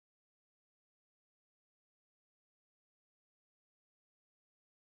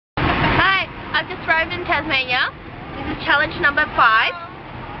just arrived in Tasmania. This is challenge number 5.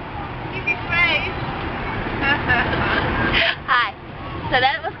 This is Grace. Hi. So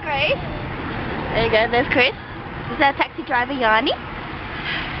that was Grace. There you go, there's Chris. This is our taxi driver, Yanni.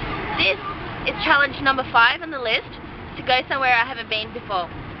 This is challenge number 5 on the list, to go somewhere I haven't been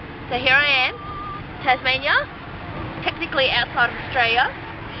before. So here I am, Tasmania, technically outside of Australia.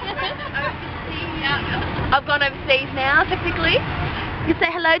 I've gone overseas now, technically. You can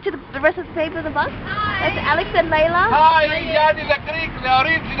say hello to the rest of the people in the bus. Hi. That's Alex and Layla. Hi, Yanni the Greek, the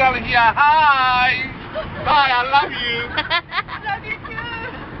original here. Hi. Hi, I love you. Love you too.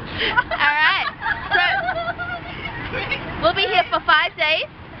 Alright, so we'll be here for 5 days.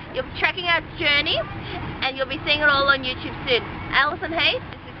 You'll be tracking our journey and you'll be seeing it all on YouTube soon. Alison Hay,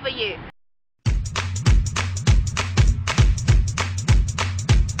 this is for you.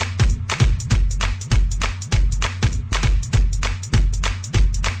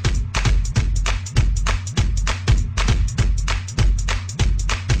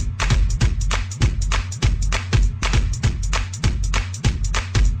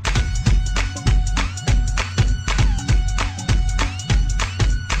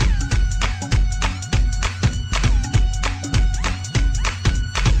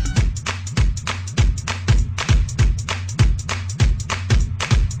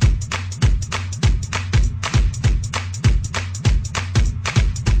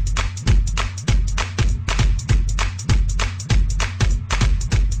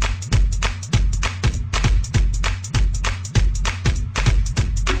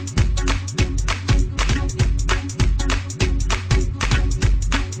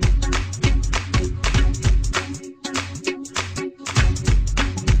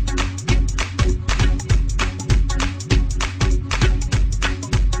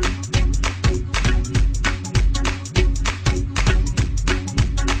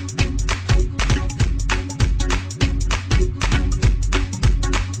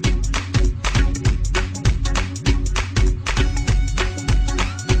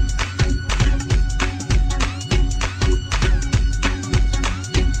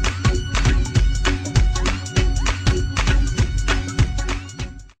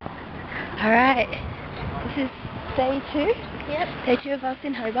 Alright, this is day 2. Yep. Day 2 of us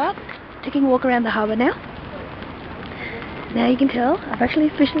in Hobart. Taking a walk around the harbour now. Now you can tell I've actually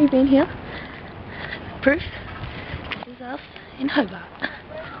officially been here. Proof. This is us in Hobart.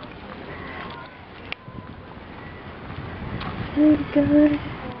 There you go.